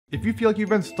If you feel like you've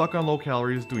been stuck on low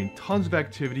calories, doing tons of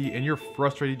activity, and you're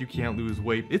frustrated you can't lose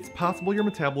weight, it's possible your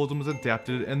metabolism is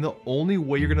adapted, and the only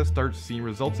way you're gonna start seeing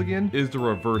results again is the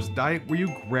reverse diet, where you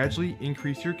gradually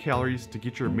increase your calories to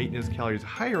get your maintenance calories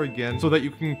higher again so that you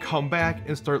can come back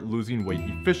and start losing weight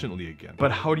efficiently again.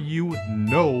 But how do you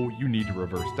know you need to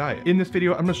reverse diet? In this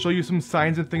video, I'm gonna show you some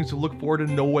signs and things to look for to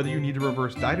know whether you need to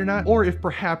reverse diet or not, or if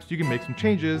perhaps you can make some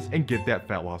changes and get that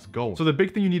fat loss going. So the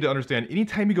big thing you need to understand,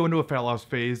 anytime you go into a fat loss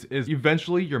phase, is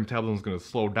eventually your metabolism is going to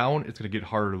slow down. It's going to get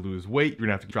harder to lose weight. You're going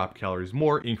to have to drop calories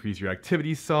more, increase your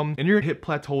activity some, and you're going to hit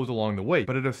plateaus along the way.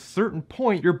 But at a certain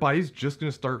point, your body's just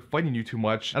going to start fighting you too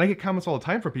much. And I get comments all the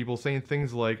time from people saying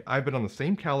things like, I've been on the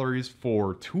same calories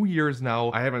for 2 years now.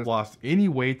 I haven't lost any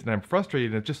weight and I'm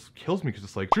frustrated, and it just kills me because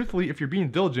it's like, truthfully, if you're being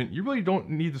diligent, you really don't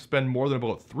need to spend more than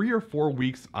about 3 or 4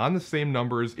 weeks on the same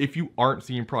numbers if you aren't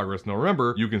seeing progress. Now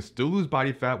remember, you can still lose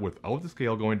body fat without the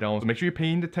scale going down. So make sure you're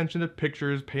paying attention to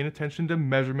pictures, paying attention to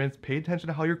measurements, pay attention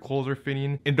to how your clothes are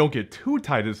fitting, and don't get too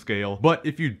tied to the scale. But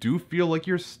if you do feel like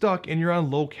you're stuck and you're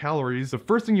on low calories, the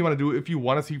first thing you want to do if you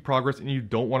want to see progress and you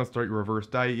don't want to start your reverse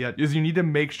diet yet is you need to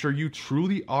make sure you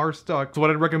truly are stuck. So what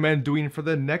I'd recommend doing for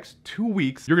the next 2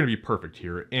 weeks, you're going to be perfect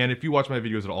here. And if you watch my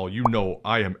videos at all, you know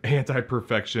I am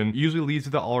anti-perfection. It usually leads to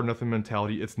the all or nothing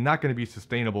mentality. It's not going to be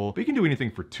sustainable, but you can do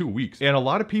anything for 2 weeks. And a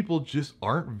lot of people just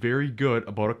aren't very good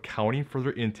about accounting for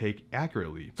their intake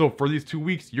accurately. So for these 2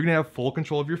 weeks, you're going to have full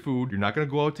control of your food. You're not going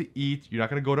to go out to eat. You're not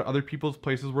going to go to other people's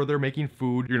places where they're making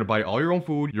food. You're going to buy all your own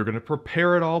food. You're going to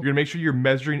prepare it all. You're going to make sure you're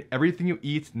measuring everything you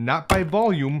eat, not by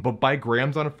volume, but by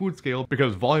grams on a food scale,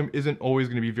 because volume isn't always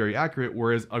going to be very accurate,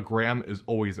 whereas a gram is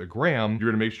always a gram.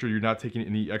 You're going to make sure you're not taking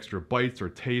any extra bites or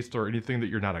taste or anything that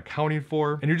you're not accounting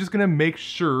for. And you're just going to make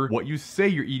sure what you say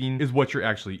you're eating is what you're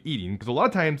actually eating. Because a lot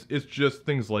of times it's just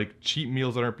things like cheat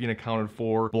meals that aren't being accounted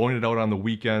for, blowing it out on the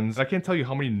weekends. I can't tell you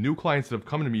how many new clients that have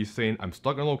come to me saying, I'm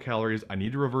stuck on low calories, I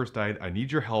need to reverse diet, I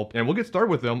need your help, and we'll get started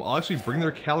with them. I'll actually bring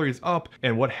their calories up,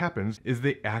 and what happens is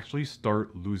they actually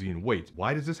start losing weight.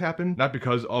 Why does this happen? Not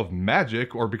because of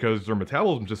magic or because their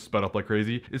metabolism just sped up like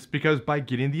crazy. It's because by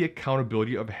getting the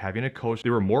accountability of having a coach, they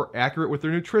were more accurate with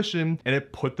their nutrition, and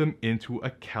it put them into a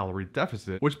calorie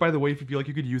deficit. Which, by the way, if you feel like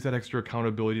you could use that extra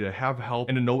accountability to have help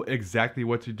and to know exactly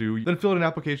what to do, then fill out an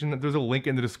application. There's a link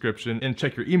in the description, and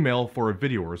check your email for a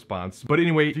video response. But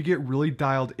anyway, if you get really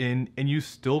dialed in and you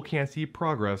still can't see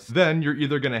progress, then you're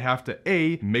either gonna have to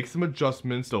A, make some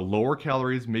adjustments to lower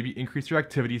calories, maybe increase your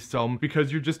activity some,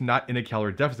 because you're just not in a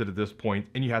calorie deficit at this point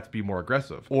and you have to be more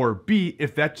aggressive. Or B,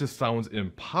 if that just sounds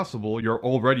impossible, you're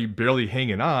already barely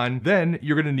hanging on, then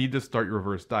you're gonna need to start your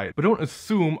reverse diet. But don't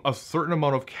assume a certain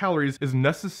amount of calories is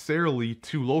necessarily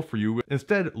too low for you.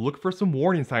 Instead, look for some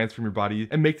warning signs from your body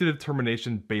and make the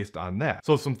determination based on that.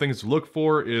 So some things to look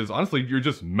for is, honestly, you're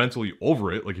just mentally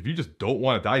over it. Like if you just don't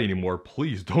want to diet anymore,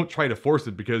 please don't try to force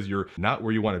it because you're not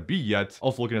where you want to be yet.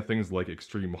 Also looking at things like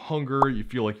extreme hunger, you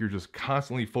feel like you're just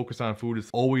constantly focused on food, it's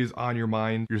always on your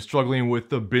mind. You're struggling with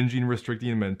the binging,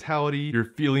 restricting mentality. You're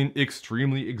feeling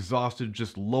extremely exhausted,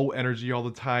 just low energy all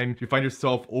the time. You find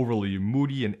yourself overly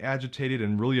moody and agitated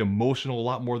and really emotional a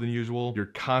lot more than usual. You're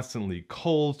constantly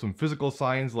cold, some physical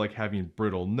signs like having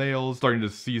brittle nails, starting to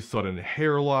see sudden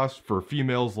hair loss, for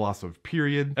females, loss of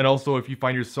period. And also if you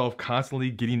find yourself constantly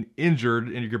getting injured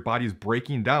and your body's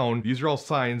breaking down, these are all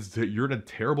signs that you're in a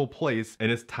terrible place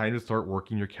and it's time to start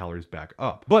working your calories back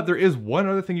up. But there is one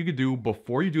other thing you could do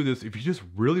before you do this if you just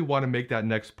really want to make that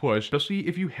next push, especially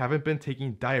if you haven't been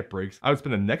taking diet breaks. I would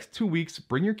spend the next 2 weeks,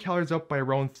 bring your calories up by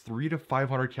around 300 to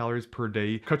 500 calories per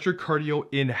day, cut your cardio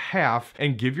in half,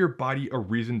 and give your body a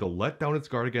reason to let down its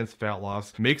guard against fat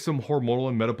loss, make some hormonal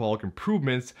and metabolic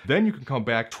improvements. Then you can come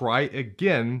back, try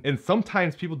again, and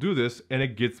sometimes people do this and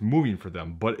it gets moving for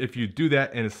them. But if you do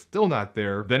that and it's still not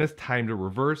there, then it's time to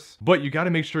reverse. But you got to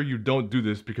make sure you don't do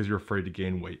this because you're afraid to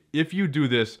gain weight. If you do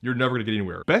this, you're never going to get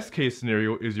anywhere. Best case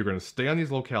scenario is you're going to stay on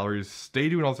these low calories, stay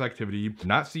doing all this activity,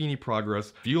 not see any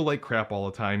progress, feel like crap all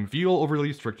the time, feel overly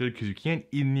restricted because you can't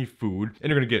eat any food, and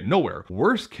you're going to get nowhere.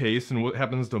 Worst case, and what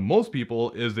happens to most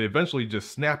people, is they eventually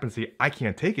just snap and say, I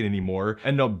can't take it anymore,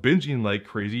 end up binging like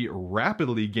crazy,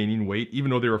 rapidly gaining weight,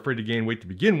 even though they were afraid to gain weight to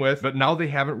begin with, but now they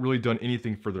haven't really done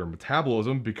anything for their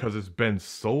metabolism because it's been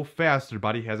so fast, their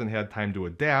body hasn't had time to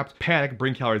adapt, panic,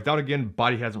 bring calories down again,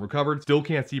 body hasn't recovered, still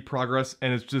can't see progress,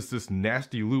 and it's just this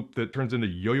nasty loop that turns into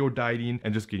yo-yo dieting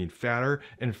and just getting fatter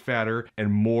and fatter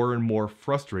and more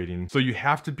frustrating. So you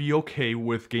have to be okay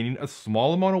with gaining a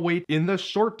small amount of weight in the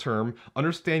short term,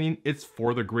 understanding it's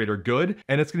for the greater good,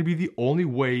 and it's going to be the only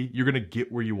way you're going to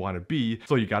get where you want to be.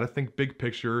 So you got to think big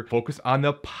picture, focus on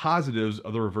the positives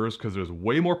of the reverse, because there's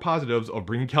way more positives of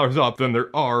bringing calories up than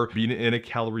there are being in a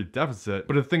calorie calorie deficit.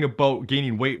 But the thing about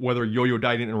gaining weight, whether yo-yo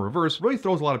dieting in reverse, really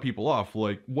throws a lot of people off.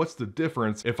 Like, what's the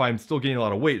difference? If I'm still gaining a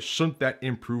lot of weight, shouldn't that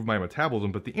improve my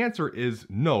metabolism? But the answer is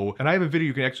no. And I have a video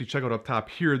you can actually check out up top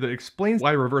here that explains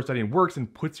why reverse dieting works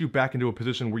and puts you back into a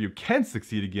position where you can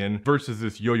succeed again versus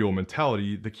this yo-yo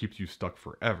mentality that keeps you stuck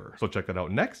forever. So check that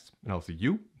out next, and I'll see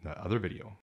you in that other video.